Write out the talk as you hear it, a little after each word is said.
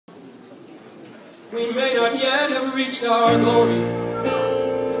We may not yet have reached our glory,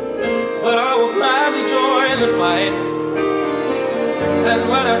 but I will gladly join the fight. And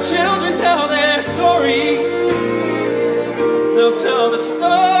when our children tell their story, they'll tell the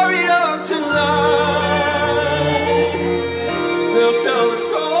story of tonight. They'll tell the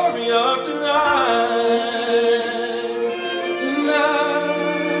story of tonight. Tonight.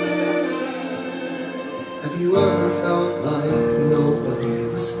 Have you ever felt like nobody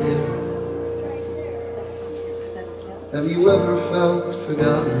was there? Have you ever felt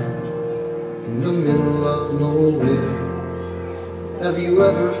forgotten in the middle of nowhere? Have you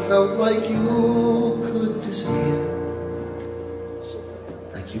ever felt like you could disappear?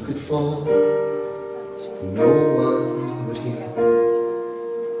 Like you could fall and no one would hear?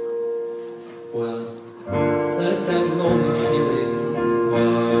 Well, let that lonely feeling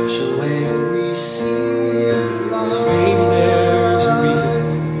wash away. All we see is light. 'Cause maybe there's a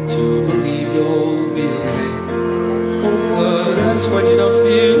reason to believe you'll be okay. But when you don't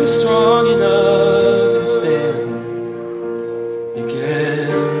feel strong enough to stand, you can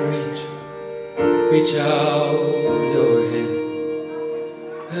reach out your hand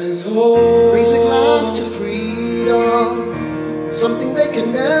and hold. Raise a glass to freedom, something they can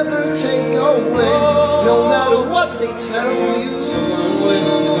never take away. No matter what they tell you, someone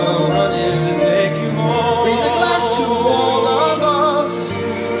will come running to take you home. Raise a glass to all of us.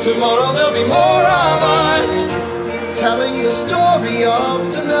 Tomorrow there'll be more of us, telling the story of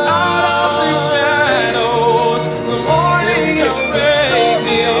tonight. Out of the shadows, the morning is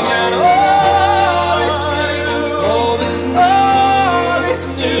breaking, and all is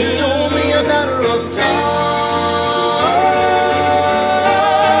new. It's only a matter of time.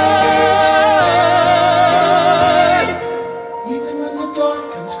 Even when the dark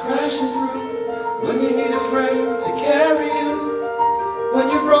comes crashing through, when you need a friend to carry you, when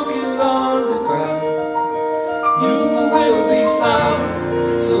you're broken on the ground, you will be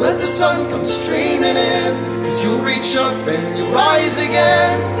found. So let the sun come streaming in, 'cause you'll reach up and you'll rise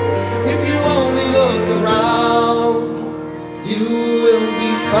again. If you only look around, you will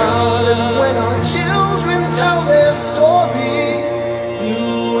be found. And when our children tell their story, you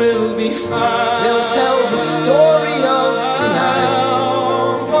will be found. They'll tell the story of tonight.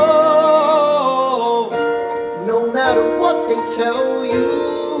 No matter what they tell you,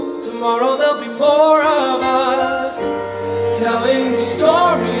 tomorrow there'll be more of us, telling the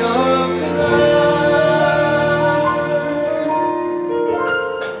story